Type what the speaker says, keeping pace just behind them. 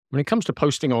When it comes to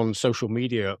posting on social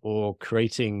media or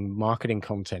creating marketing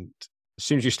content, as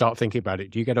soon as you start thinking about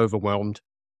it, do you get overwhelmed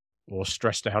or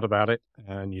stressed out about it?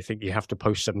 And you think you have to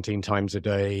post 17 times a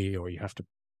day, or you have to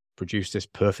produce this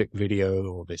perfect video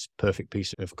or this perfect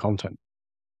piece of content?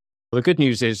 Well, the good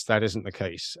news is that isn't the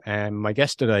case. And my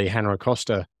guest today, Hannah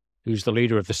Acosta, who's the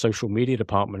leader of the social media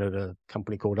department at a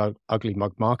company called Ugly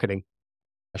Mug Marketing,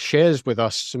 shares with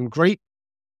us some great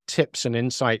tips and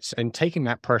insights and taking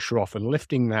that pressure off and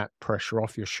lifting that pressure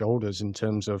off your shoulders in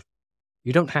terms of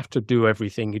you don't have to do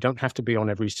everything. You don't have to be on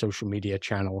every social media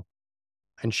channel.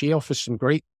 And she offers some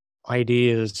great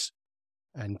ideas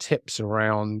and tips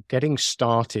around getting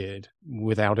started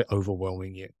without it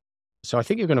overwhelming you. So I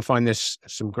think you're going to find this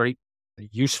some great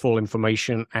useful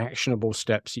information, actionable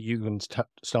steps that you can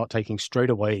start taking straight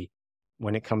away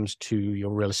when it comes to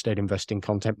your real estate investing,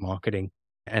 content marketing,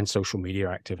 and social media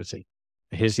activity.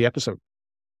 Here's the episode.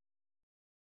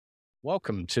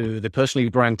 Welcome to the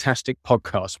Personally Brandtastic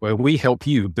podcast, where we help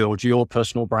you build your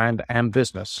personal brand and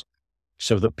business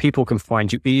so that people can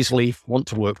find you easily, want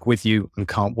to work with you, and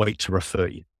can't wait to refer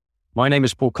you. My name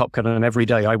is Paul Kopka, and every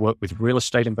day I work with real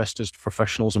estate investors,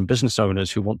 professionals, and business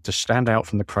owners who want to stand out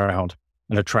from the crowd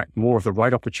and attract more of the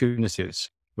right opportunities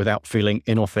without feeling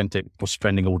inauthentic or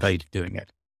spending all day doing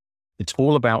it. It's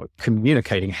all about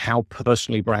communicating how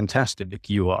personally brandtastic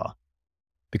you are.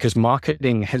 Because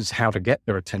marketing is how to get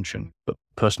their attention, but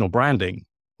personal branding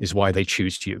is why they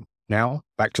choose you. Now,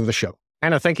 back to the show.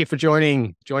 Hannah, thank you for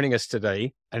joining us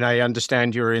today. And I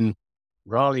understand you're in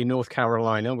Raleigh, North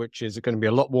Carolina, which is going to be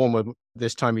a lot warmer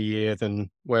this time of year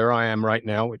than where I am right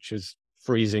now, which is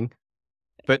freezing.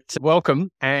 But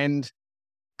welcome. And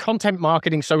content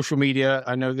marketing, social media,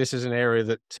 I know this is an area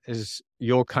that is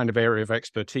your kind of area of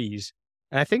expertise.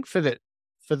 And I think for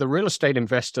the real estate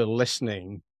investor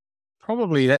listening,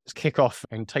 probably let's kick off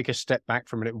and take a step back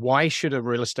from it. Why should a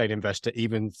real estate investor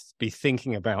even be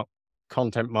thinking about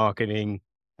content marketing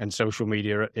and social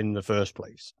media in the first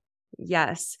place?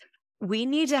 Yes, we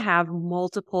need to have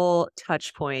multiple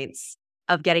touch points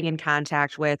of getting in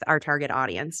contact with our target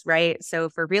audience, right? So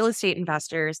for real estate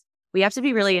investors, we have to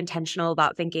be really intentional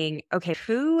about thinking, okay,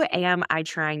 who am I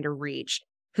trying to reach?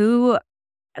 Who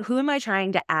am I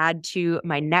trying to add to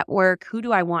my network? Who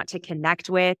do I want to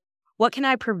connect with? What can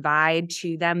I provide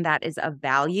to them that is of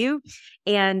value?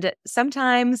 And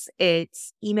sometimes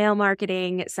it's email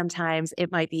marketing. Sometimes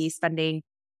it might be spending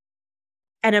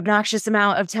an obnoxious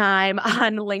amount of time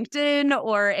on LinkedIn,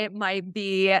 or it might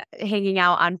be hanging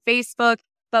out on Facebook.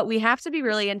 But we have to be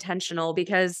really intentional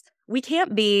because we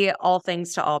can't be all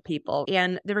things to all people.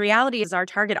 And the reality is our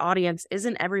target audience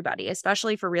isn't everybody,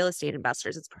 especially for real estate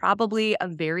investors. It's probably a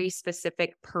very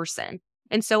specific person.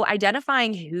 And so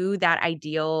identifying who that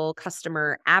ideal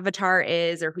customer avatar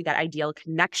is, or who that ideal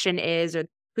connection is, or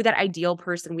who that ideal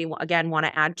person we, again, want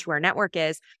to add to our network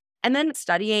is, and then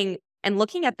studying and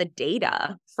looking at the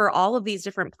data for all of these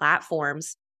different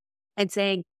platforms and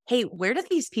saying, hey, where do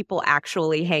these people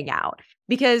actually hang out?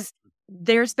 Because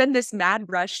there's been this mad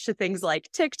rush to things like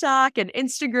TikTok and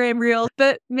Instagram Reels,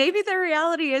 but maybe the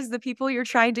reality is the people you're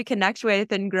trying to connect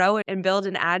with and grow and build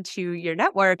and add to your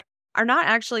network are not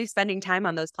actually spending time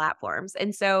on those platforms.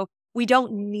 And so we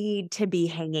don't need to be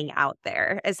hanging out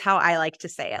there, is how I like to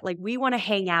say it. Like, we want to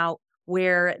hang out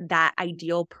where that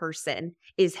ideal person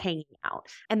is hanging out.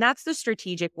 And that's the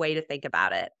strategic way to think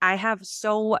about it. I have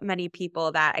so many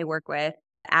people that I work with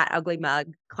at Ugly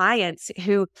Mug, clients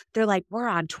who they're like, we're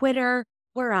on Twitter,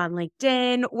 we're on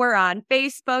LinkedIn, we're on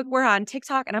Facebook, we're on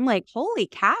TikTok. And I'm like, holy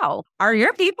cow, are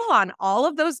your people on all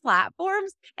of those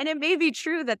platforms? And it may be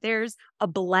true that there's a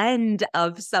blend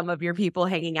of some of your people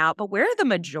hanging out, but where are the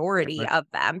majority of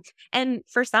them? And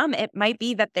for some, it might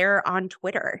be that they're on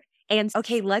Twitter. And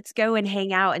okay, let's go and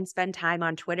hang out and spend time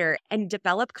on Twitter and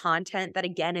develop content that,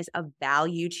 again, is of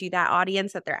value to that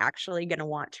audience that they're actually going to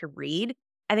want to read.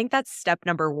 I think that's step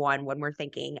number one when we're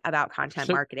thinking about content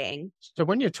marketing. So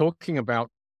when you're talking about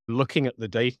looking at the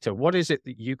data, what is it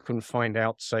that you can find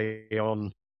out, say,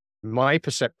 on my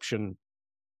perception,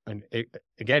 and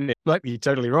again, it might be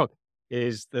totally wrong,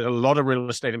 is that a lot of real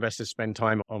estate investors spend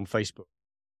time on Facebook.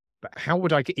 But how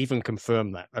would I even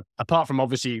confirm that? Apart from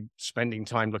obviously spending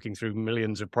time looking through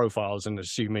millions of profiles and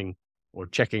assuming or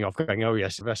checking off, going, oh,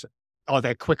 yes, investor. Are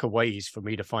there quicker ways for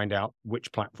me to find out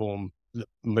which platform the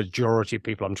majority of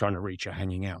people I'm trying to reach are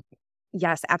hanging out?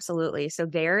 Yes, absolutely. So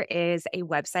there is a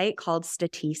website called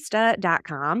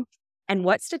Statista.com. And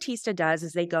what Statista does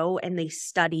is they go and they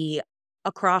study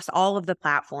across all of the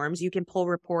platforms. You can pull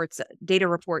reports, data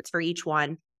reports for each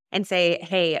one and say,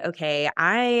 hey, okay,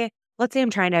 let's say I'm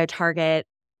trying to target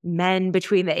men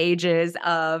between the ages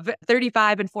of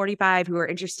 35 and 45 who are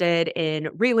interested in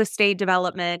real estate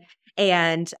development.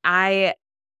 And I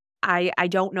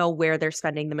don't know where they're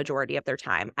spending the majority of their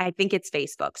time. I think it's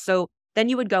Facebook. So then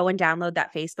you would go and download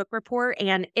that Facebook report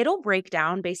and it'll break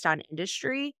down based on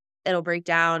industry. It'll break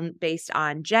down based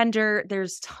on gender.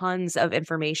 There's tons of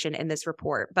information in this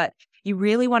report, but you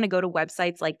really want to go to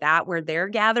websites like that where they're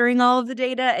gathering all of the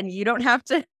data and you don't have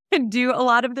to do a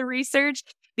lot of the research,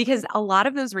 because a lot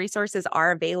of those resources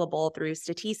are available through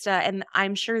Statista. And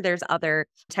I'm sure there's other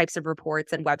types of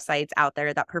reports and websites out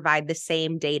there that provide the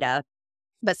same data.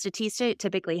 But Statista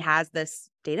typically has this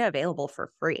data available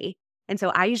for free. And so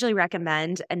I usually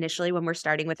recommend initially when we're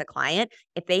starting with a client,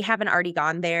 if they haven't already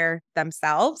gone there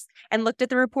themselves and looked at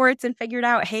the reports and figured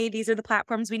out, hey, these are the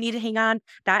platforms we need to hang on,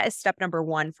 that is step number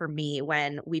one for me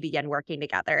when we begin working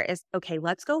together is, okay,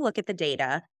 let's go look at the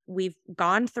data. We've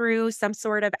gone through some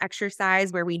sort of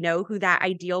exercise where we know who that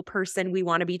ideal person we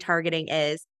want to be targeting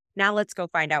is. Now let's go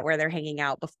find out where they're hanging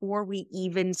out before we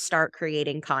even start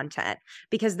creating content,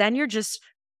 because then you're just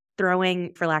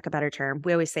throwing, for lack of a better term,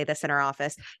 we always say this in our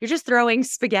office, you're just throwing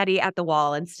spaghetti at the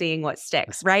wall and seeing what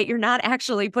sticks, right? You're not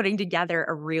actually putting together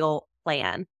a real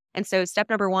plan. And so step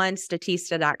number one,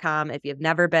 Statista.com. If you've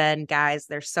never been, guys,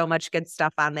 there's so much good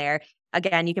stuff on there.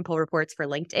 Again, you can pull reports for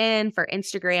LinkedIn, for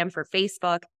Instagram, for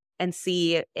Facebook, and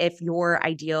see if your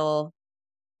ideal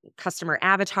customer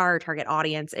avatar or target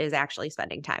audience is actually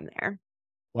spending time there.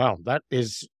 Wow, that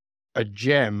is a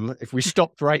gem. If we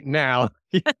stopped right now,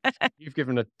 you've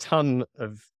given a ton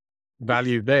of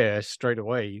value there straight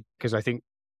away, because I think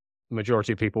the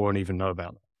majority of people won't even know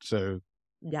about it. So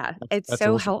yeah, it's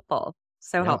so awesome. Helpful.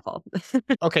 So helpful.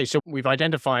 Okay, so we've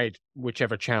identified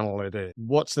whichever channel it is.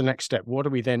 What's the next step? What do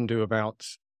we then do about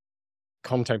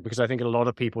content? Because I think a lot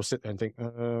of people sit there and think,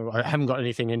 I haven't got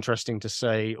anything interesting to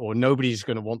say, or nobody's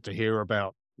going to want to hear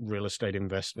about real estate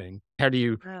investing. How do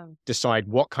you decide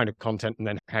what kind of content, and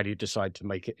then how do you decide to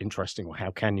make it interesting, or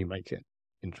how can you make it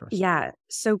interesting? Yeah.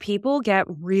 So people get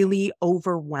really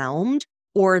overwhelmed,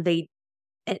 or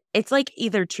it's like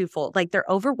either twofold. Like they're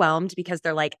overwhelmed because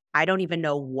they're like, I don't even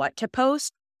know what to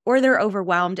post, or they're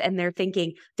overwhelmed and they're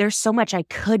thinking there's so much I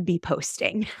could be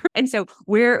posting. And so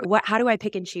how do I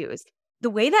pick and choose? The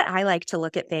way that I like to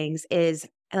look at things is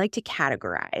I like to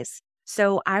categorize.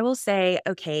 So I will say,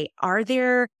 okay, are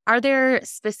there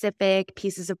specific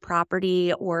pieces of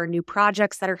property or new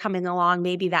projects that are coming along,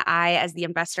 maybe that I, as the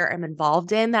investor, am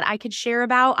involved in that I could share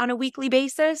about on a weekly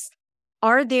basis?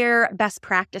 Are there best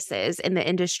practices in the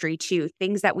industry too,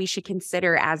 things that we should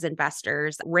consider as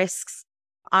investors, risks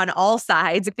on all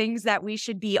sides, things that we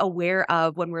should be aware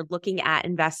of when we're looking at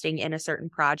investing in a certain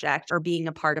project or being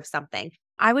a part of something?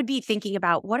 I would be thinking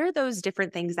about what are those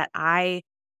different things that I,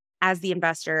 as the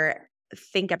investor,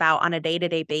 think about on a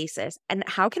day-to-day basis, and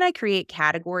how can I create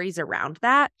categories around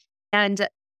that? And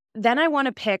then I want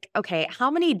to pick, okay,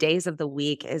 how many days of the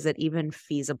week is it even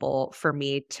feasible for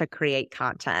me to create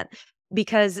content?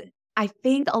 Because I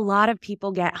think a lot of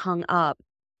people get hung up,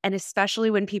 and especially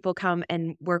when people come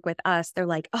and work with us, they're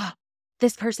like, oh,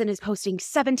 this person is posting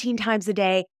 17 times a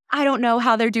day. I don't know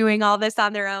how they're doing all this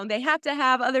on their own. They have to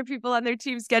have other people on their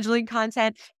team scheduling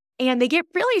content. And they get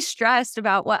really stressed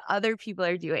about what other people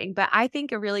are doing. But I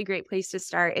think a really great place to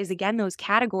start is, again, those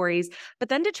categories, but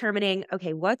then determining,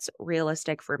 okay, what's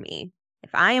realistic for me?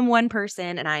 If I am one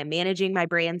person and I am managing my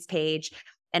brand's page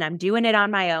and I'm doing it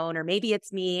on my own, or maybe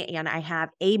it's me and I have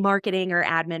a marketing or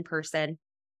admin person,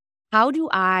 how do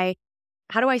I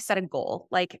set a goal?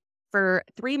 Like for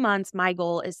 3 months, my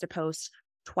goal is to post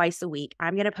twice a week.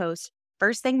 I'm going to post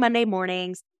first thing Monday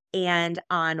mornings and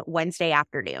on Wednesday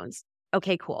afternoons.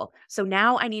 Okay, cool. So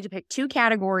now I need to pick 2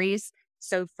 categories.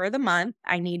 So for the month,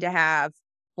 I need to have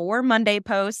 4 Monday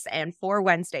posts and 4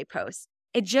 Wednesday posts.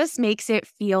 It just makes it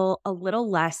feel a little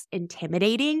less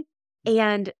intimidating.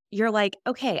 And you're like,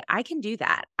 okay, I can do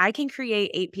that. I can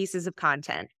create 8 pieces of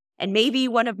content. And maybe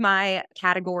one of my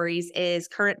categories is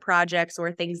current projects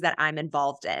or things that I'm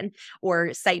involved in,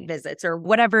 or site visits, or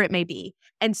whatever it may be.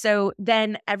 And so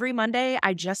then every Monday,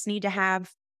 I just need to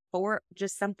have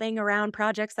just something around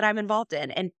projects that I'm involved in.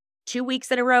 And 2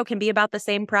 weeks in a row can be about the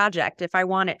same project if I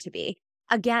want it to be.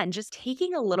 Again, just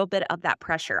taking a little bit of that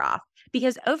pressure off,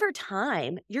 because over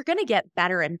time, you're going to get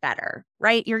better and better,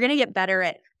 right? You're going to get better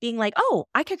at being like, oh,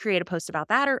 I could create a post about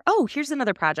that, or, oh, here's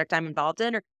another project I'm involved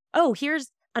in, or, oh, here's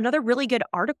another really good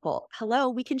article. Hello,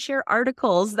 we can share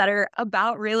articles that are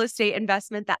about real estate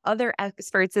investment that other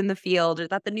experts in the field or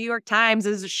that the New York Times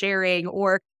is sharing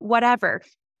or whatever.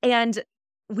 And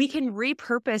we can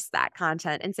repurpose that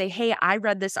content and say, hey, I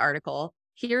read this article.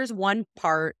 Here's one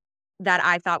part that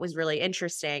I thought was really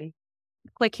interesting.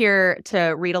 click here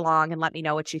to read along and let me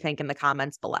know what you think in the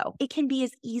comments below. It can be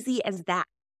as easy as that.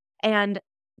 And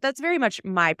that's very much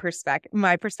my perspective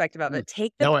of it.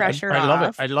 Take the pressure I love it.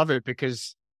 off. I love it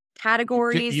because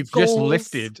Categories, you've goals. just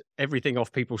lifted everything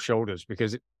off people's shoulders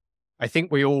because I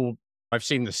think I've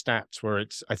seen the stats where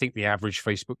I think the average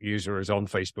Facebook user is on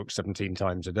Facebook 17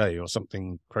 times a day or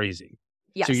something crazy.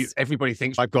 Yes. So everybody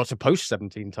thinks I've got to post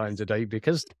 17 times a day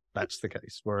because that's the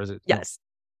case, whereas it's Yes.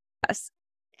 Yes.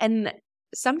 And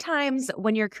sometimes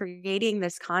when you're creating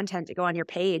this content to go on your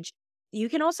page, you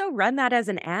can also run that as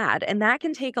an ad, and that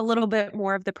can take a little bit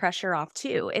more of the pressure off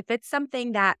too. If it's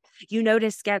something that you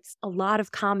notice gets a lot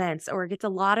of comments or gets a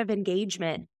lot of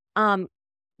engagement,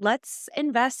 let's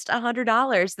invest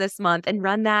 $100 this month and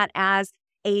run that as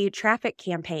a traffic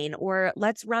campaign, or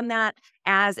let's run that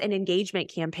as an engagement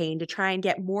campaign to try and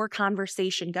get more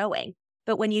conversation going.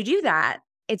 But when you do that,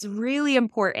 it's really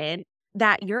important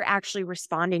that you're actually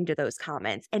responding to those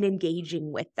comments and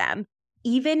engaging with them.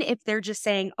 Even if they're just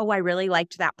saying, oh, I really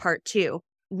liked that part too.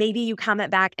 Maybe you comment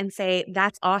back and say,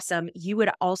 that's awesome. You would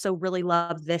also really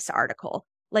love this article.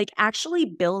 Like actually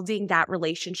building that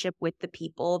relationship with the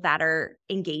people that are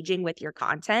engaging with your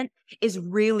content is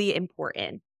really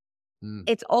important.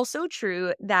 It's also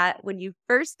true that when you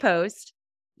first post,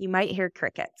 you might hear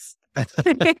crickets.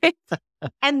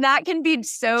 And that can be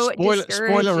so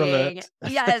discouraging. Spoiler alert.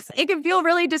 Yes, it can feel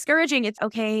really discouraging. It's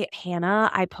okay,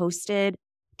 Hannah, I posted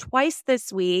twice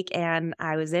this week and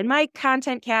I was in my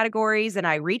content categories and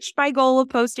I reached my goal of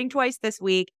posting twice this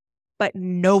week, but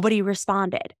nobody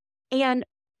responded. And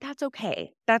that's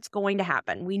okay. That's going to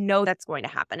happen. We know that's going to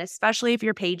happen, especially if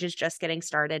your page is just getting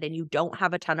started and you don't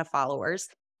have a ton of followers.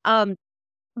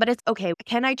 But it's okay.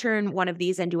 Can I turn one of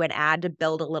these into an ad to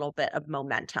build a little bit of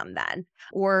momentum then?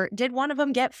 Or did one of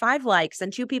them get 5 likes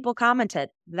and 2 people commented?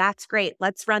 That's great.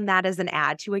 Let's run that as an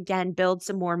ad to, again, build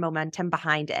some more momentum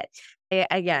behind it.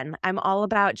 Again, I'm all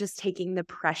about just taking the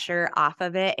pressure off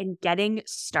of it and getting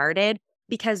started,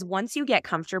 because once you get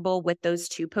comfortable with those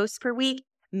 2 posts per week,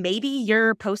 maybe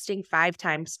you're posting 5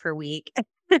 times per week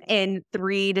in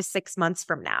 3 to 6 months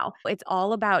from now. It's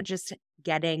all about just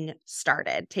getting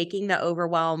started, taking the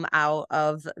overwhelm out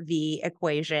of the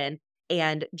equation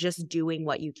and just doing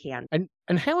what you can.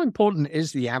 And how important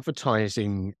is the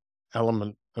advertising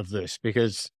element of this?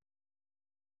 Because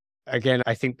again,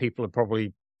 I think people are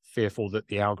probably fearful that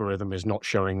the algorithm is not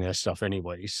showing their stuff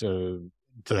anyway. So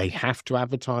do they have to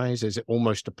advertise? Is it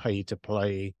almost a pay to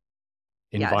play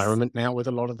environment now with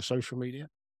a lot of the social media?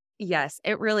 Yes,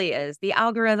 it really is. The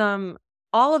algorithm,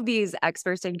 all of these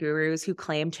experts and gurus who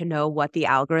claim to know what the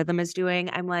algorithm is doing,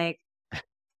 I'm like,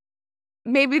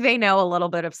 maybe they know a little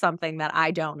bit of something that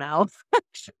I don't know.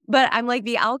 But I'm like,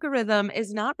 the algorithm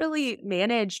is not really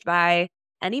managed by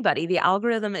anybody. The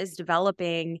algorithm is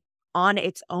developing on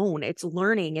its own. It's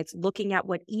learning. It's looking at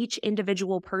what each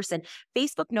individual person,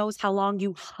 Facebook knows how long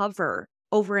you hover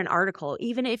over an article,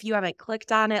 even if you haven't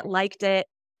clicked on it, liked it,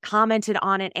 commented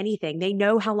on it, anything. They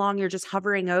know how long you're just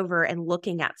hovering over and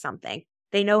looking at something.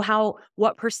 They know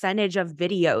what percentage of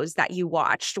videos that you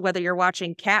watched, whether you're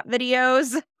watching cat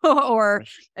videos or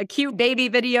cute baby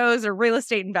videos or real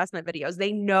estate investment videos.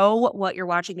 They know what you're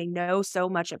watching. They know so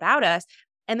much about us.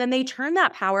 And then they turn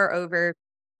that power over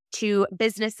to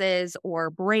businesses or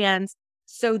brands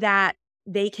so that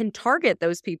they can target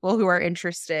those people who are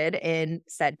interested in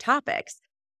said topics.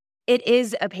 It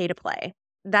is a pay to play.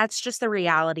 That's just the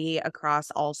reality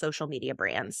across all social media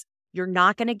brands. You're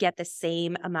not going to get the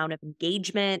same amount of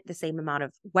engagement, the same amount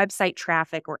of website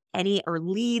traffic or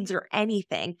leads or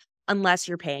anything unless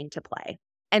you're paying to play.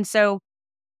 And so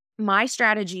my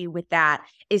strategy with that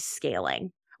is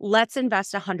scaling. Let's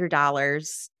invest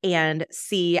 $100 and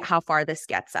see how far this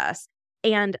gets us.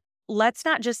 And let's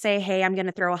not just say, hey, I'm going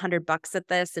to throw $100 at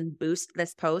this and boost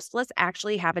this post. Let's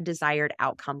actually have a desired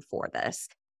outcome for this.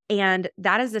 And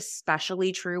that is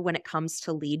especially true when it comes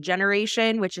to lead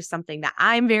generation, which is something that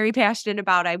I'm very passionate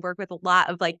about. I work with a lot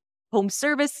of home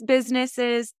service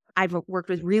businesses. I've worked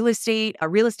with real estate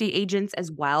agents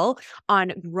as well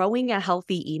on growing a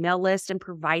healthy email list and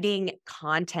providing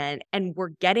content. And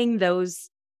we're getting those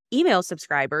email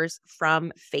subscribers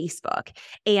from Facebook.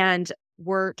 And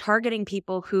we're targeting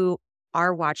people who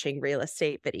are watching real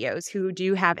estate videos, who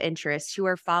do have interest, who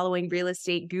are following real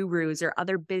estate gurus or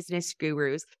other business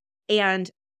gurus,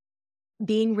 and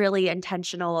being really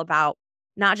intentional about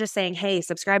not just saying, hey,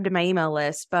 subscribe to my email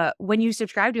list, but when you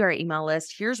subscribe to our email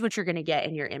list, here's what you're going to get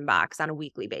in your inbox on a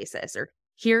weekly basis, or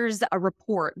here's a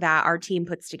report that our team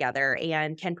puts together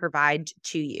and can provide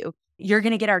to you. You're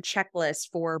going to get our checklist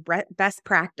for best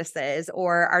practices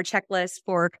or our checklist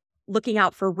for looking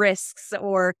out for risks,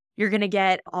 or you're going to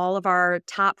get all of our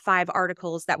top 5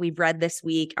 articles that we've read this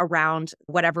week around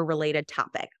whatever related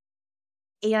topic.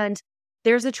 And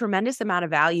there's a tremendous amount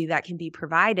of value that can be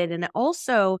provided. And it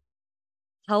also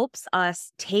helps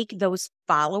us take those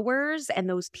followers and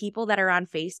those people that are on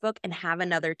Facebook and have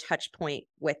another touch point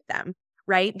with them,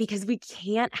 right? Because we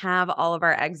can't have all of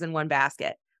our eggs in one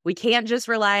basket. We can't just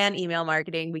rely on email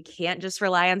marketing. We can't just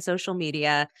rely on social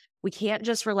media. We can't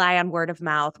just rely on word of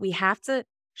mouth. We have to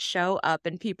show up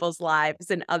in people's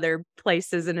lives in other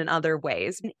places and in other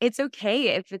ways. It's okay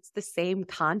if it's the same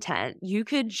content. You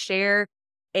could share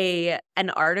an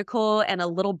article and a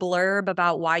little blurb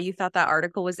about why you thought that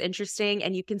article was interesting,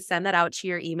 and you can send that out to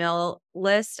your email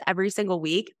list every single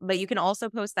week. But you can also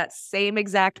post that same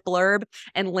exact blurb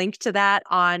and link to that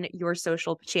on your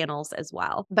social channels as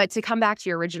well. But to come back to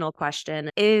your original question,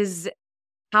 is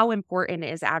how important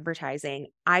is advertising?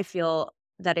 I feel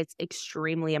that it's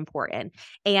extremely important,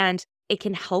 and it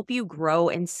can help you grow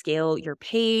and scale your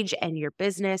page and your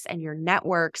business and your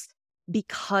networks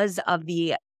because of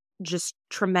the just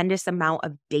tremendous amount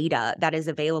of data that is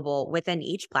available within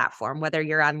each platform, whether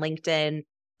you're on LinkedIn,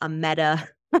 a Meta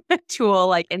tool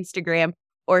like Instagram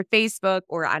or Facebook,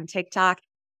 or on TikTok.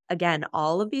 Again,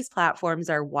 all of these platforms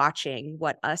are watching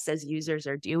what us as users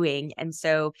are doing. And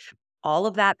so all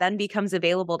of that then becomes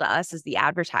available to us as the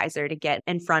advertiser to get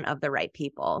in front of the right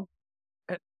people.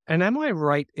 And am I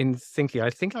right in thinking,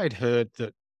 I think I'd heard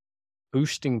that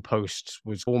boosting posts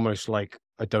was almost like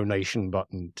a donation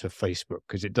button to Facebook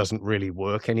because it doesn't really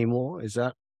work anymore. Is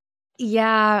that?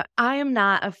 Yeah, I am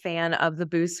not a fan of the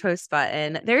boost post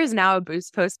button. There is now a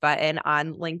boost post button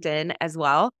on LinkedIn as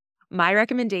well. My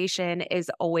recommendation is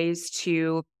always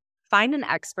to find an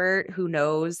expert who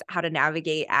knows how to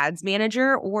navigate Ads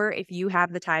Manager, or if you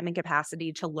have the time and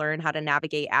capacity to learn how to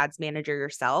navigate Ads Manager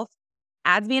yourself.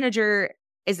 Ads Manager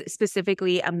is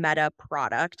specifically a Meta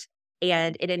product,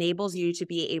 and it enables you to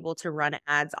be able to run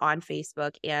ads on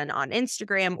Facebook and on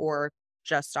Instagram, or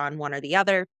just on one or the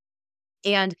other.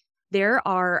 And there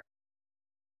are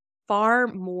far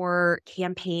more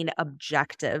campaign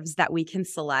objectives that we can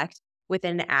select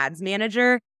within Ads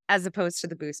Manager as opposed to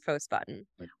the Boost Post button.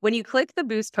 When you click the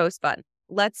Boost Post button,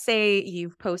 let's say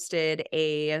you've posted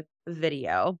a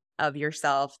video of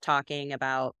yourself talking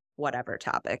about whatever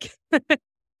topic,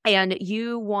 and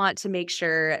you want to make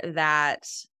sure that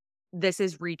this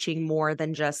is reaching more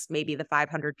than just maybe the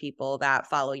 500 people that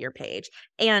follow your page.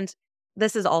 And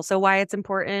this is also why it's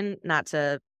important, not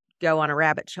to go on a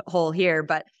rabbit hole here,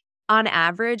 but on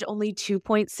average, only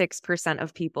 2.6%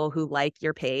 of people who like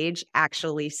your page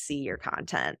actually see your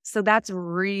content. So that's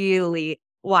really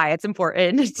why it's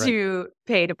important to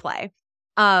pay to play.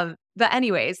 But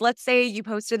anyways, let's say you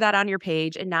posted that on your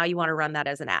page and now you want to run that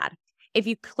as an ad. If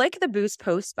you click the Boost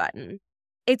Post button,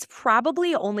 it's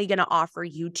probably only going to offer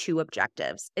you 2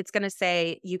 objectives. It's going to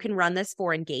say you can run this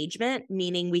for engagement,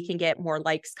 meaning we can get more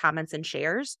likes, comments, and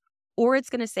shares, or it's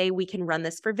going to say we can run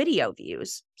this for video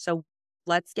views. So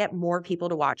let's get more people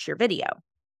to watch your video.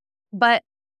 But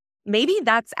maybe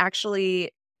that's actually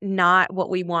not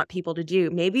what we want people to do.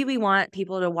 Maybe we want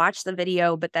people to watch the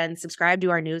video, but then subscribe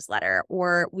to our newsletter,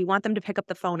 or we want them to pick up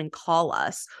the phone and call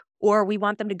us, or we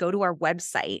want them to go to our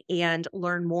website and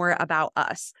learn more about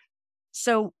us.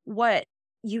 So what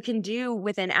you can do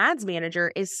within Ads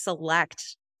Manager is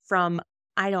select from,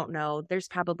 I don't know, there's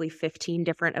probably 15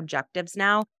 different objectives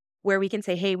now where we can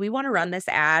say, hey, we want to run this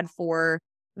ad for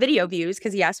video views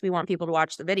because yes, we want people to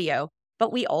watch the video,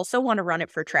 but we also want to run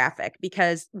it for traffic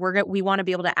because we want to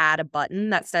be able to add a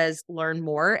button that says learn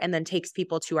more and then takes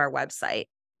people to our website.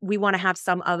 We want to have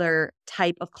some other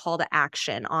type of call to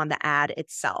action on the ad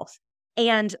itself.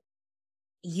 And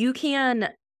you can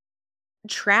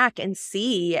track and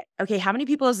see, okay, how many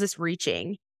people is this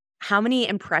reaching? How many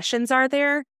impressions are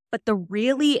there? But the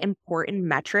really important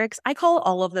metrics, I call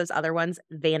all of those other ones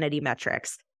vanity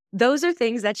metrics. Those are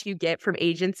things that you get from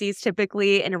agencies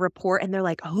typically in a report, and they're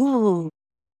like, oh,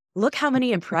 look how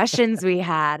many impressions we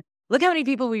had. Look how many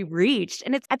people we reached.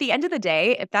 And it's at the end of the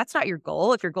day, if that's not your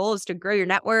goal, if your goal is to grow your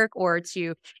network or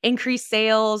to increase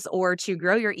sales or to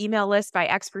grow your email list by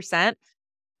X%,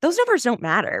 those numbers don't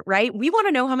matter, right? We want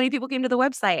to know how many people came to the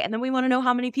website, and then we want to know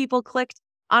how many people clicked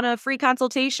on a free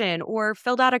consultation or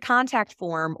filled out a contact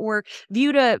form or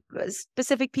viewed a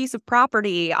specific piece of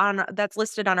property that's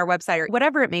listed on our website or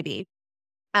whatever it may be.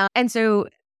 And so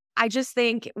I just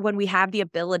think when we have the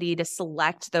ability to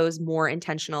select those more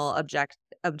intentional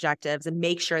objectives and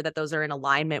make sure that those are in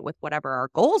alignment with whatever our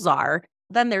goals are,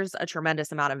 then there's a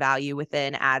tremendous amount of value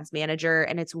within Ads Manager,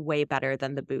 and it's way better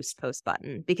than the Boost Post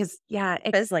button because, yeah,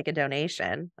 it is like a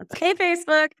donation. It's, hey,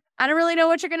 Facebook, I don't really know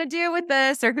what you're going to do with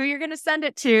this or who you're going to send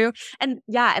it to. And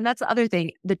yeah, and that's the other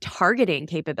thing, the targeting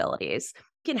capabilities.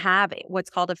 You can have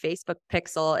what's called a Facebook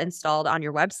pixel installed on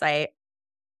your website,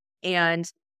 and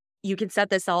you can set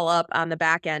this all up on the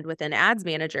back end within Ads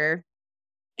Manager,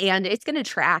 and it's going to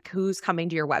track who's coming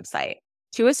to your website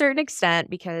to a certain extent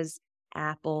because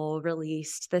Apple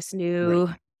released this new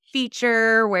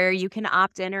feature where you can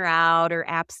opt in or out, or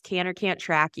apps can or can't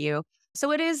track you.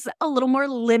 So it is a little more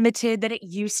limited than it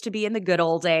used to be in the good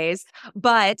old days,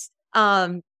 but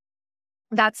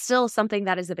that's still something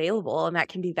that is available and that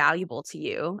can be valuable to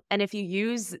you. And if you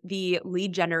use the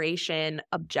lead generation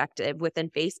objective within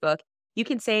Facebook, you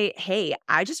can say, hey,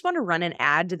 I just want to run an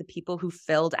ad to the people who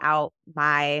filled out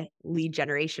my lead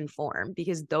generation form,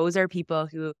 because those are people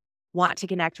who want to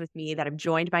connect with me, that have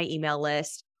joined my email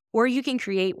list. Or you can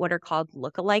create what are called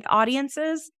lookalike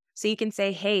audiences. So you can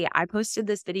say, hey, I posted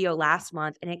this video last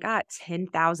month and it got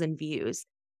 10,000 views.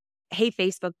 Hey,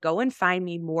 Facebook, go and find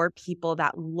me more people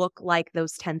that look like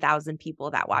those 10,000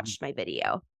 people that watched my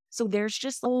video. So there's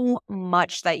just so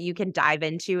much that you can dive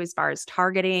into as far as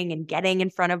targeting and getting in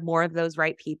front of more of those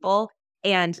right people,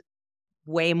 and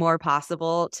way more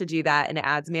possible to do that in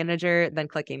Ads Manager than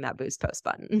clicking that boost post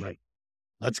button. Right.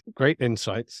 That's great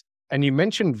insights. And you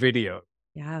mentioned video.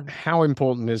 Yeah. How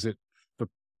important is it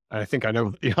I think I know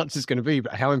what the answer is going to be,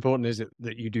 but how important is it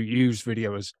that you do use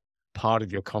video as part of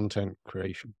your content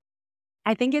creation?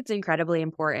 I think it's incredibly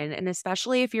important. And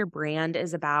especially if your brand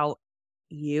is about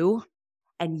you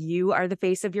and you are the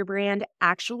face of your brand,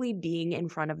 actually being in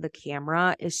front of the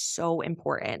camera is so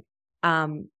important.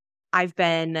 I've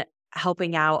been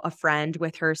helping out a friend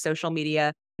with her social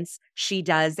media. She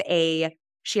has a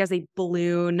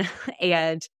balloon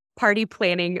and party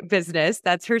planning business.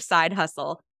 That's her side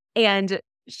hustle. And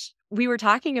we were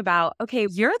talking about, okay,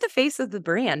 you're the face of the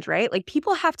brand, right? Like,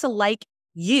 people have to like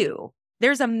you.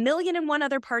 There's 1,000,001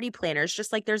 other party planners,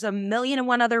 just like there's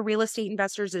 1,000,001 other real estate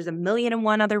investors. There's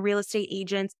 1,000,001 other real estate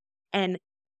agents. And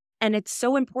it's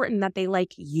so important that they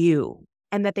like you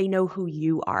and that they know who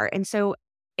you are. And so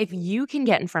if you can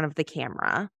get in front of the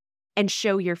camera and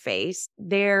show your face,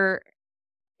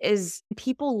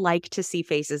 people like to see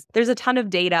faces. There's a ton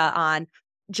of data on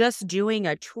just doing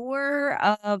a tour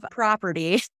of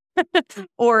property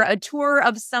or a tour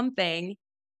of something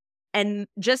and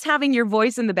just having your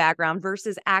voice in the background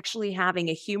versus actually having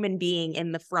a human being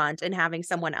in the front and having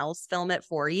someone else film it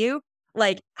for you,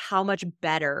 like how much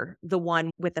better the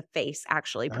one with the face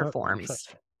actually performs.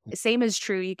 Same is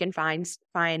true. You can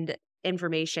find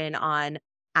information on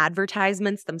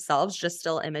advertisements themselves, just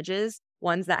still images,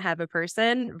 ones that have a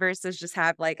person versus just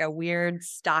have like a weird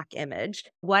stock image.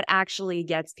 What actually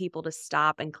gets people to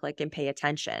stop and click and pay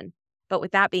attention? But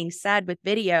with that being said, with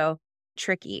video,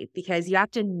 tricky, because you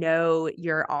have to know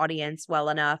your audience well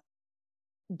enough.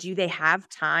 Do they have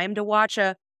time to watch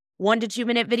a 1 to 2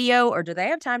 minute video, or do they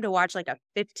have time to watch like a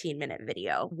 15-minute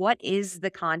video? What is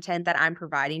the content that I'm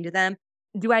providing to them?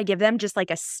 Do I give them just like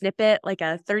a snippet, like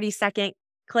a 30-second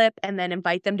clip, and then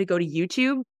invite them to go to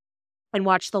YouTube and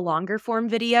watch the longer form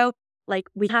video? Like,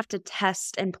 we have to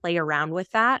test and play around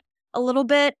with that a little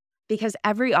bit, because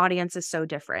every audience is so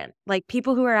different. Like,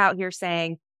 people who are out here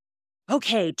saying,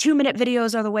 okay, 2-minute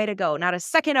videos are the way to go, not a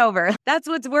second over. That's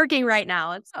what's working right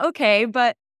now. It's okay,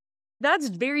 but that's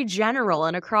very general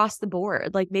and across the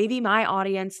board. Like, maybe my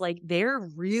audience, like, they're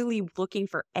really looking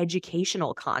for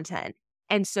educational content.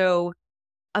 And so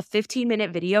a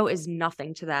 15-minute video is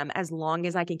nothing to them as long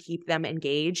as I can keep them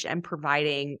engaged and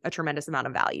providing a tremendous amount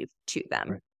of value to them.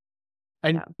 Right.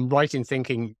 And right in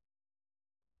thinking,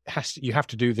 you have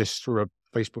to do this through a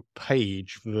Facebook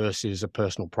page versus a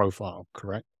personal profile,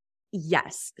 correct?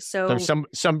 Yes. So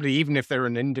somebody, even if they're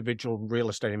an individual real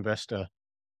estate investor,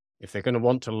 if they're going to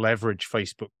want to leverage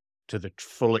Facebook to the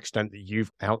full extent that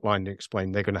you've outlined and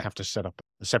explained, they're going to have to set up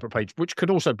a separate page, which could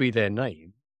also be their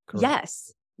name, correct?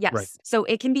 Yes. Right. So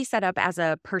it can be set up as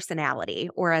a personality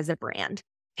or as a brand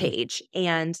page.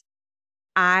 And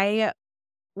I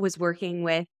was working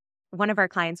with one of our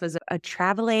clients was a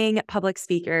traveling public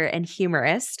speaker and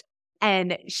humorist.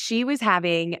 And she was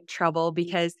having trouble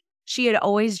because she had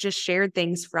always just shared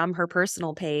things from her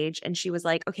personal page. And she was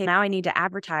like, okay, now I need to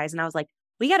advertise. And I was like,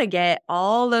 we got to get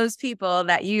all those people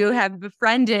that you have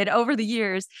befriended over the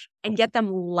years and get them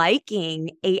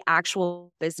liking a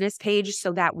actual business page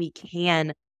so that we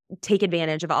can take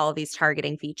advantage of all of these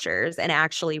targeting features and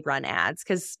actually run ads.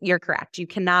 Because you're correct. You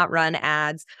cannot run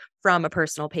ads from a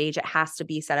personal page. It has to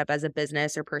be set up as a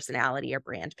business or personality or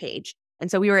brand page. And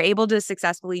so we were able to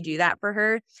successfully do that for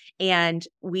her. And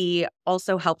we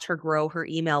also helped her grow her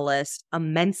email list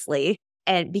immensely.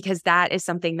 And because that is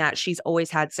something that she's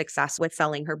always had success with,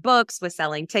 selling her books, with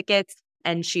selling tickets.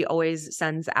 And she always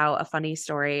sends out a funny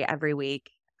story every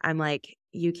week. I'm like,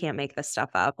 you can't make this stuff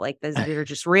up. Like, these are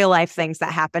just real life things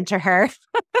that happen to her.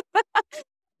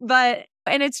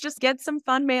 And it's just get some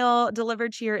fun mail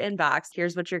delivered to your inbox.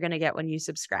 Here's what you're going to get when you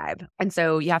subscribe. And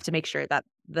so you have to make sure that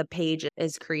the page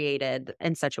is created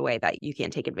in such a way that you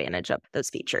can take advantage of those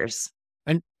features.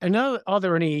 And are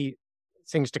there any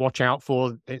things to watch out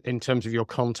for in terms of your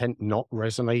content not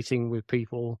resonating with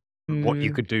people? What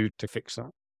you could do to fix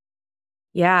that?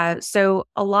 Yeah. So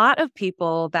a lot of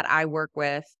people that I work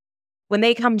with, when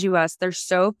they come to us, they're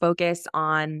so focused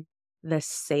on the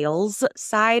sales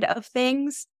side of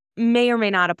things. May or may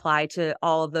not apply to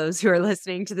all of those who are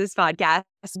listening to this podcast.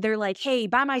 They're like, hey,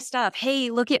 buy my stuff. Hey,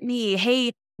 look at me.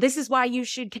 Hey, this is why you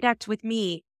should connect with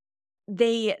me.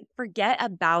 They forget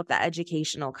about the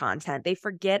educational content. They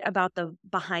forget about the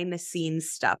behind the scenes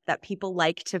stuff that people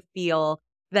like to feel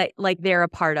that like they're a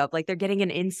part of, like they're getting an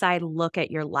inside look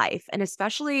at your life. And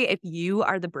especially if you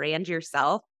are the brand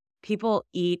yourself, people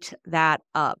eat that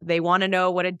up. They want to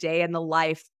know what a day in the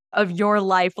life of your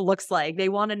life looks like. They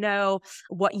want to know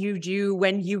what you do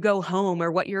when you go home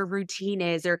or what your routine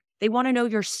is, or they want to know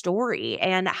your story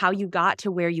and how you got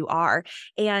to where you are.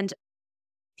 And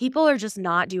people are just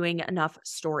not doing enough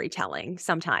storytelling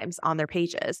sometimes on their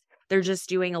pages. They're just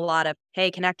doing a lot of,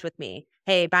 hey, connect with me.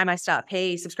 Hey, buy my stuff.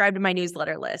 Hey, subscribe to my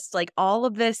newsletter list. Like all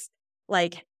of this,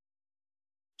 like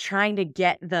trying to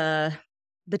get the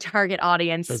target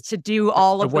audience to do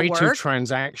all of the work.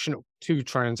 Too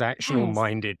transactional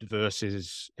minded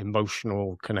versus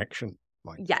emotional connection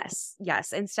minded.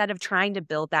 Yes. Instead of trying to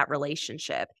build that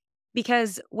relationship.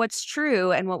 Because what's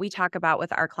true and what we talk about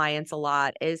with our clients a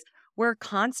lot is we're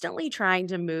constantly trying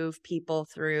to move people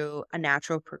through a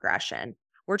natural progression.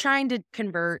 We're trying to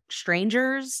convert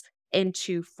strangers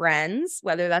into friends,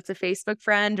 whether that's a Facebook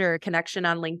friend or a connection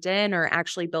on LinkedIn or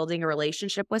actually building a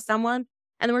relationship with someone.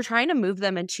 And then we're trying to move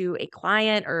them into a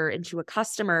client or into a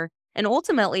customer. And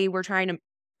ultimately, we're trying to,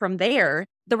 from there,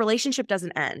 the relationship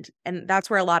doesn't end. And that's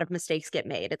where a lot of mistakes get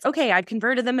made. It's okay, I've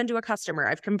converted them into a customer.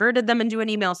 I've converted them into an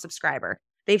email subscriber.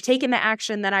 They've taken the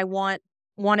action that I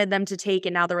wanted them to take,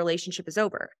 and now the relationship is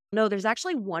over. No, there's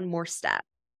actually one more step.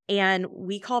 And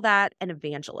we call that an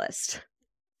evangelist.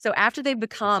 So after they've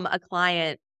become a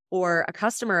client or a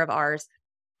customer of ours,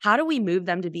 how do we move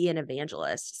them to be an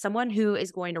evangelist? Someone who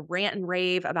is going to rant and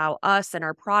rave about us and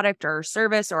our product or our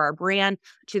service or our brand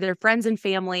to their friends and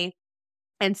family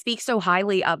and speak so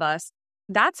highly of us.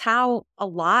 That's how a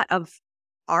lot of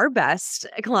our best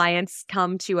clients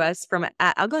come to us from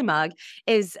at Ugly Mug,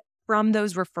 is from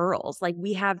those referrals. Like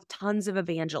we have tons of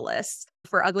evangelists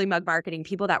for Ugly Mug marketing,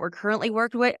 people that we're currently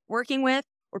working with,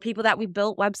 or people that we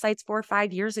built websites 4 or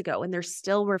 5 years ago, and they're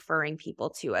still referring people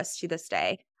to us to this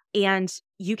day. And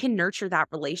you can nurture that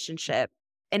relationship,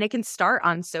 and it can start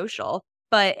on social,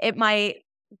 but it might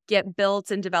get built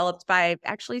and developed by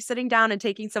actually sitting down and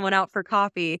taking someone out for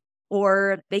coffee,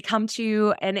 or they come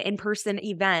to an in-person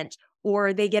event,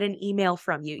 or they get an email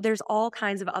from you. There's all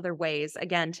kinds of other ways,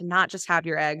 again, to not just have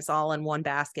your eggs all in one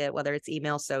basket, whether it's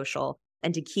email, social,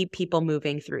 and to keep people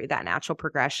moving through that natural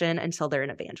progression until they're an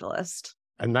evangelist.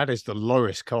 And that is the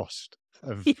lowest cost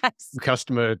of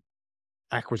customer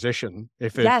acquisition.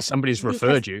 If somebody's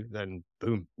referred you, then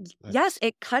boom. Yes,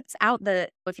 it cuts out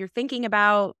if you're thinking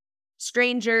about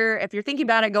stranger, if you're thinking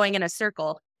about it going in a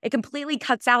circle, it completely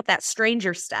cuts out that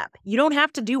stranger step. You don't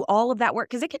have to do all of that work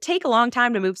because it could take a long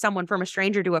time to move someone from a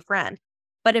stranger to a friend.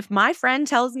 But if my friend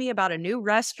tells me about a new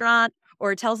restaurant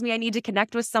or tells me I need to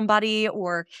connect with somebody,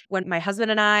 or when my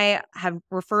husband and I have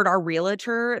referred our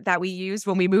realtor that we used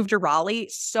when we moved to Raleigh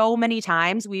so many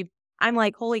times, I'm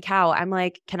like, holy cow. I'm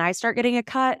like, can I start getting a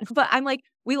cut? But I'm like,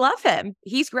 we love him.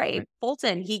 He's great. Right.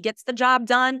 Fulton, he gets the job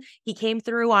done. He came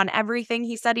through on everything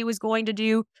he said he was going to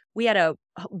do. We had a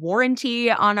warranty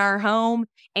on our home,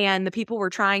 and the people were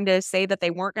trying to say that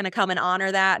they weren't going to come and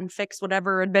honor that and fix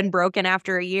whatever had been broken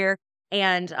after a year.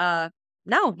 And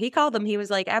no, he called them. He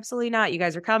was like, absolutely not. You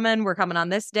guys are coming. We're coming on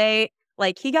this date.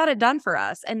 Like, he got it done for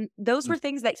us. And those were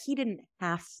things that he didn't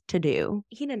have to do.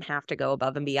 He didn't have to go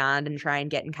above and beyond and try and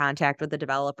get in contact with the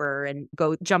developer and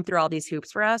go jump through all these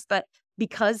hoops for us. But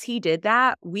because he did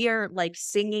that, we are like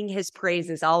singing his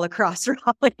praises all across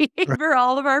Raleigh for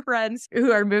all of our friends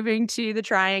who are moving to the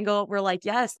Triangle. We're like,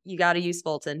 yes, you got to use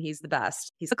Fulton. He's the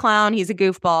best. He's a clown. He's a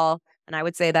goofball. And I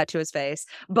would say that to his face,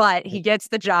 but he gets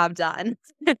the job done.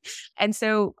 And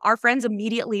so our friends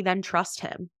immediately then trust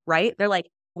him, right? They're like,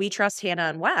 we trust Hannah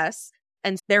and Wes,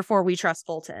 and therefore we trust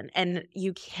Fulton. And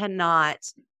you cannot,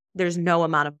 there's no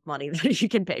amount of money that you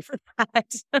can pay for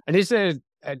that. And is there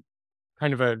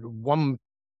kind of a one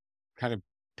kind of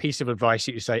piece of advice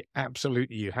that you say,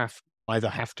 absolutely, you either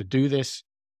have to do this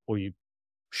or you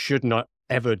should not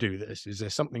ever do this? Is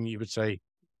there something you would say,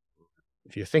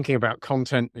 if you're thinking about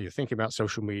content, or you're thinking about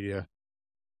social media,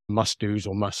 must do's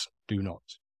or must do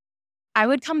nots? I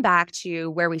would come back to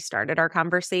where we started our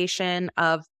conversation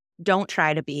of don't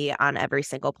try to be on every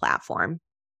single platform.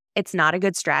 It's not a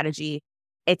good strategy.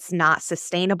 It's not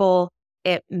sustainable.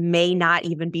 It may not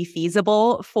even be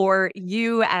feasible for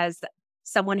you as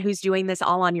someone who's doing this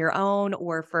all on your own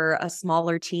or for a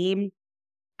smaller team.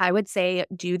 I would say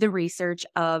do the research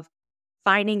of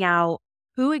finding out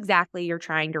who exactly you're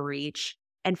trying to reach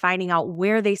and finding out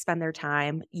where they spend their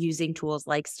time using tools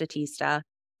like Statista,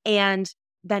 and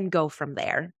then go from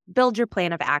there. Build your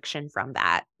plan of action from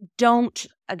that. Don't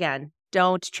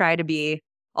try to be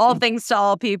all things to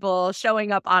all people,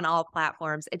 showing up on all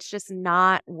platforms. It's just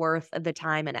not worth the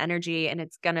time and energy, and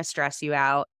it's going to stress you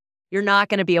out. You're not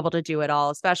going to be able to do it all,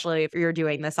 especially if you're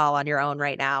doing this all on your own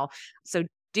right now. So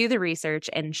do the research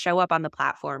and show up on the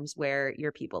platforms where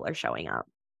your people are showing up.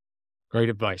 Great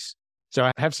advice. So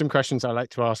I have some questions I like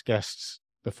to ask guests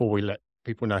before we let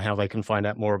people know how they can find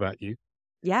out more about you.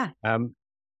 Yeah.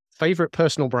 Favorite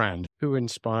personal brand? Who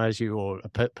inspires you, or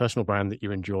a personal brand that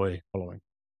you enjoy following?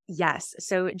 Yes.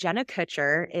 So Jenna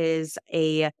Kutcher is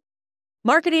a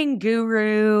marketing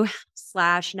guru /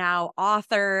 now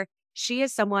author. She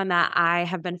is someone that I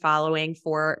have been following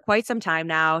for quite some time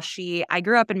now. I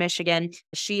grew up in Michigan.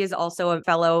 She is also a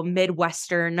fellow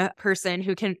Midwestern person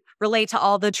who can relate to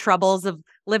all the troubles of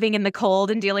living in the cold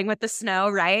and dealing with the snow,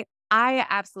 right? I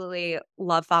absolutely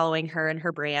love following her and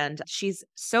her brand. She's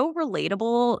so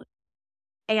relatable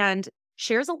and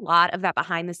shares a lot of that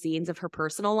behind the scenes of her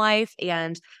personal life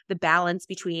and the balance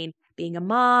between being a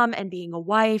mom and being a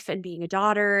wife and being a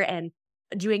daughter and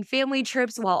doing family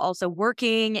trips while also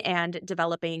working and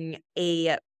developing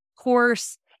a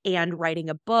course and writing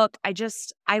a book.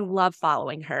 I love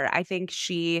following her. I think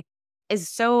she is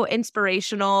so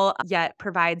inspirational, yet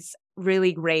provides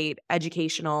really great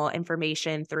educational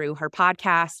information through her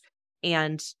podcast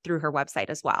and through her website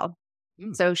as well.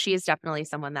 So she is definitely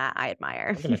someone that I admire.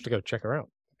 I'm going to have to go check her out.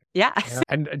 Yeah.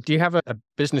 And do you have a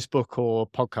business book or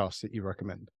podcast that you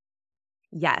recommend?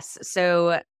 Yes.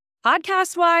 So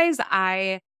podcast-wise,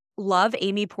 I love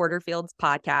Amy Porterfield's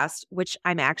podcast, which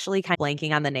I'm actually kind of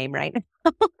blanking on the name right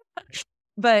now.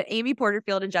 But Amy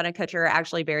Porterfield and Jenna Kutcher are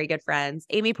actually very good friends.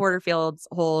 Amy Porterfield's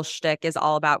whole shtick is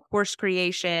all about course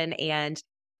creation and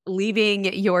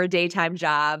leaving your daytime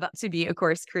job to be a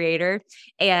course creator.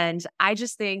 And I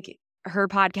just think her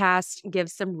podcast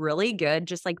gives some really good,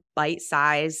 just like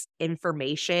bite-sized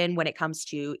information when it comes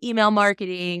to email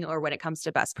marketing or when it comes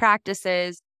to best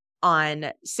practices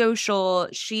on social.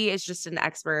 She is just an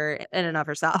expert in and of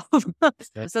herself.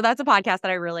 So that's a podcast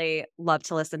that I really love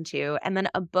to listen to. And then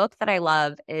a book that I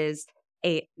love is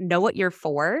Know What You're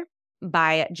For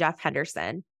by Jeff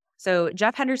Henderson. So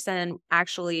Jeff Henderson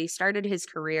actually started his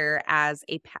career as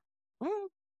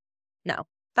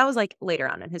that was like later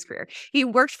on in his career. He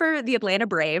worked for the Atlanta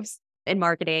Braves in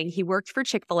marketing. He worked for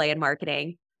Chick-fil-A in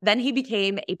marketing. Then he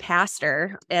became a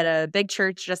pastor at a big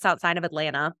church just outside of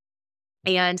Atlanta.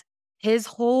 And this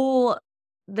whole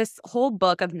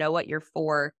book of Know What You're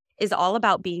For is all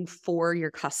about being for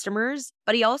your customers.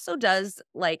 But he also does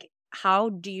like,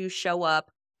 how do you show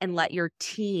up and let your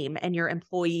team and your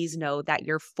employees know that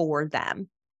you're for them?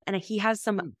 And he has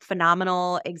some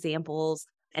phenomenal examples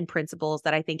and principles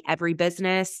that I think every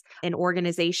business and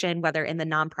organization, whether in the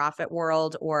nonprofit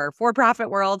world or for-profit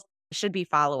world, should be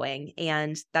following.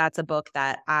 And that's a book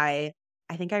that I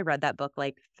think I read that book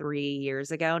like 3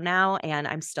 years ago now, and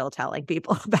I'm still telling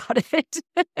people about it.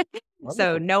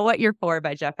 So Know What You're For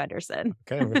by Jeff Henderson.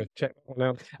 Okay, I'm going to check that one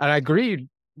out. And I agree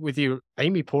with you,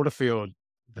 Amy Porterfield.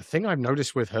 The thing I've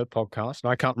noticed with her podcast,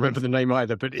 and I can't remember the name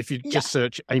either, but if you just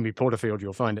search Amy Porterfield,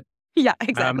 you'll find it. Yeah,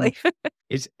 exactly.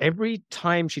 Is every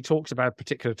time she talks about a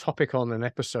particular topic on an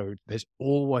episode, there's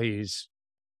always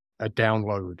a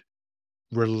download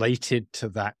related to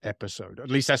that episode. At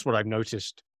least that's what I've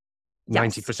noticed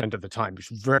 90% of the time. It's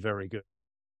very, very good.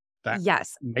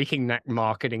 Making that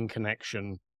marketing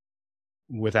connection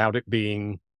without it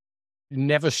being,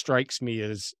 never strikes me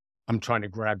as I'm trying to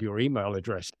grab your email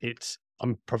address. It's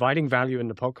I'm providing value in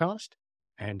the podcast,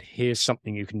 and here's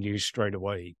something you can use straight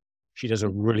away. She does a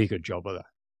really good job of that.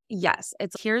 Yes.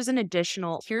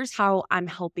 Here's how I'm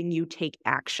helping you take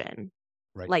action.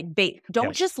 Right. Like,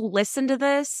 don't just listen to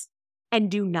this and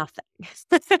do nothing.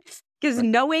 Because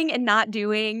knowing and not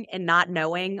doing and not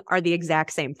knowing are the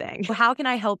exact same thing. How can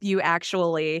I help you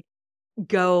actually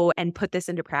go and put this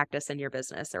into practice in your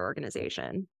business or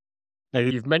organization? Now,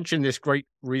 you've mentioned this great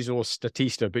resource,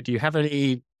 Statista, but do you have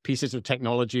any pieces of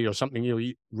technology or something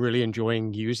you're really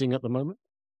enjoying using at the moment?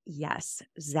 Yes,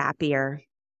 Zapier.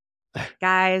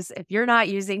 Guys, if you're not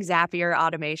using Zapier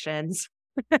automations,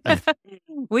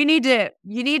 you need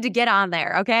to get on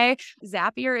there. Okay.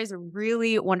 Zapier is a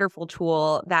really wonderful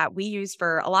tool that we use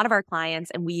for a lot of our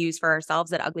clients and we use for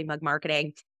ourselves at Ugly Mug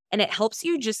Marketing. And it helps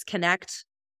you just connect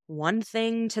one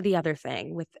thing to the other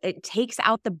thing. It takes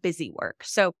out the busy work.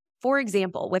 So for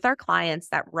example, with our clients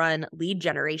that run lead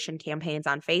generation campaigns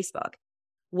on Facebook,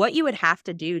 what you would have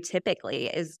to do typically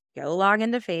is go log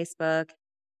into Facebook,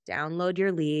 download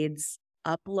your leads,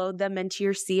 upload them into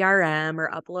your CRM or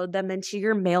upload them into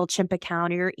your MailChimp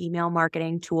account or your email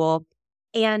marketing tool.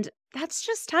 And that's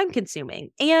just time consuming.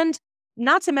 And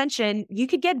not to mention, you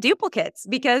could get duplicates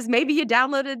because maybe you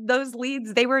downloaded those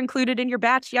leads, they were included in your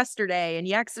batch yesterday and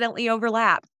you accidentally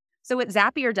overlap. So what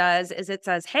Zapier does is it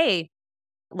says, hey,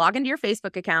 log into your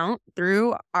Facebook account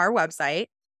through our website,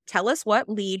 tell us what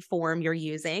lead form you're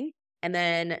using, and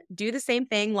then do the same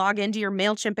thing, log into your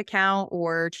MailChimp account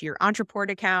or to your Entreport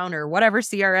account or whatever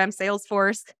CRM,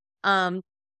 Salesforce,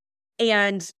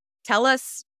 and tell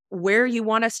us where you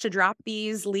want us to drop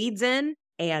these leads in,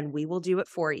 and we will do it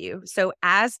for you. So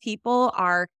as people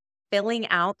are filling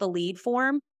out the lead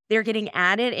form, they're getting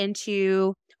added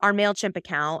into our MailChimp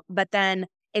account, but then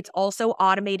it's also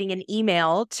automating an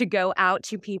email to go out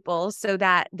to people so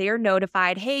that they're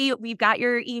notified, hey, we've got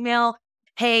your email.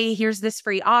 Hey, here's this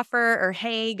free offer, or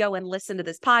hey, go and listen to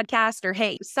this podcast, or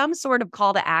hey, some sort of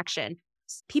call to action.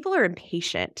 People are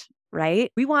impatient,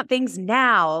 right? We want things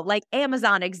now, like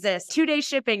Amazon exists, 2-day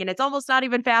shipping, and it's almost not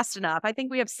even fast enough. I think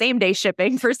we have same-day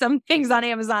shipping for some things on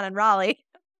Amazon and Raleigh.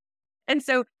 And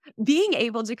so being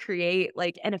able to create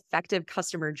like an effective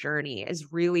customer journey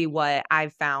is really what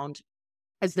I've found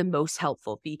as the most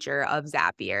helpful feature of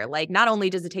Zapier. Like, not only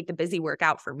does it take the busy work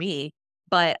out for me,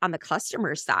 but on the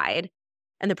customer side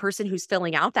and the person who's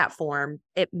filling out that form,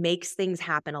 it makes things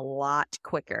happen a lot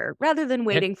quicker rather than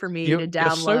waiting for me to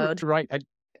download. You're so right.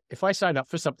 If I sign up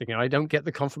for something and I don't get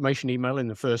the confirmation email in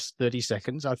the first 30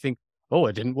 seconds, I think, oh,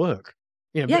 it didn't work.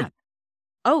 Yeah.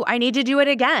 Oh, I need to do it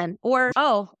again. Or,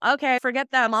 oh, okay,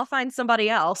 forget them. I'll find somebody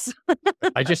else.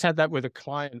 I just had that with a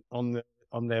client on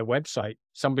their website.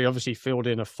 Somebody obviously filled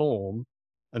in a form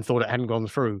and thought it hadn't gone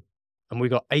through. And we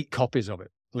got 8 copies of it.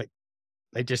 Like,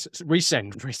 they just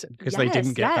resend because they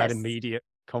didn't get that immediate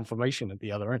confirmation at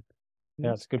the other end. Yeah,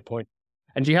 that's a good point.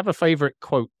 And do you have a favorite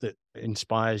quote that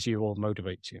inspires you or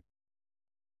motivates you?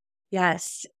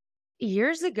 Yes.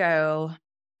 Years ago,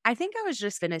 I think I was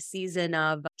just in a season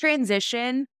of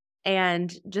transition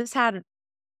and just had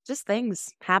things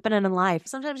happening in life.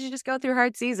 Sometimes you just go through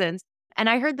hard seasons. And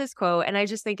I heard this quote, and I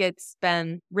just think it's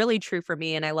been really true for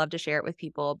me, and I love to share it with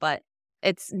people. But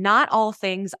it's not all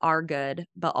things are good,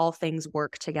 but all things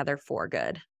work together for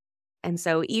good. And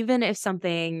so even if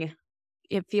something,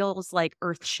 it feels like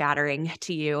earth shattering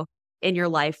to you in your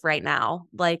life right now,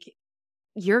 like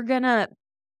there's going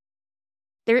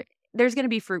to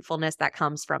be fruitfulness that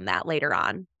comes from that later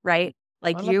on, right?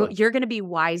 Like you're going to be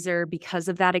wiser because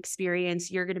of that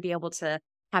experience. You're going to be able to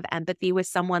have empathy with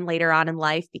someone later on in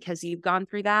life because you've gone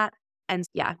through that. And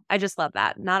yeah, I just love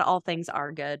that. Not all things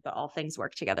are good, but all things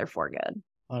work together for good.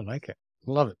 I like it.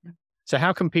 Love it. So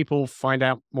how can people find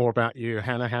out more about you,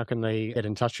 Hannah? How can they get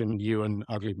in touch with you and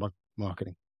Ugly Mug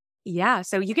Marketing? Yeah.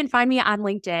 So you can find me on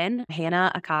LinkedIn,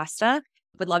 Hannah Acosta.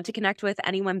 Would love to connect with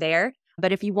anyone there.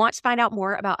 But if you want to find out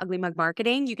more about Ugly Mug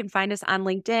Marketing, you can find us on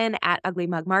LinkedIn at Ugly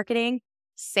Mug Marketing.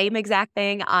 Same exact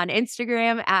thing on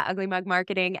Instagram at Ugly Mug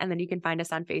Marketing. And then you can find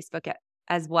us on Facebook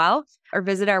as well, or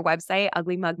visit our website,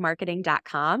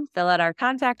 uglymugmarketing.com. Fill out our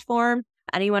contact form.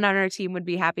 Anyone on our team would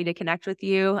be happy to connect with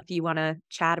you. If you want to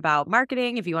chat about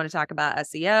marketing, if you want to talk about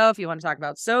SEO, if you want to talk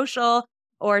about social,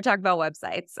 or talk about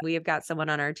websites, we have got someone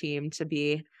on our team to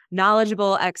be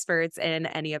knowledgeable experts in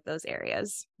any of those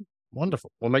areas.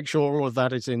 Wonderful. We'll make sure all of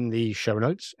that is in the show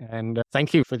notes. And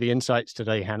thank you for the insights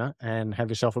today, Hannah, and have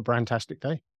yourself a brandtastic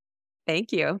day.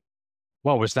 Thank you.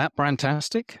 Well, was that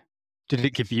brandtastic? Did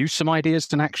it give you some ideas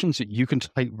and actions that you can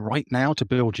take right now to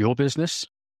build your business?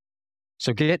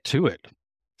 So get to it.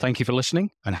 Thank you for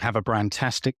listening and have a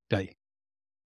brandtastic day.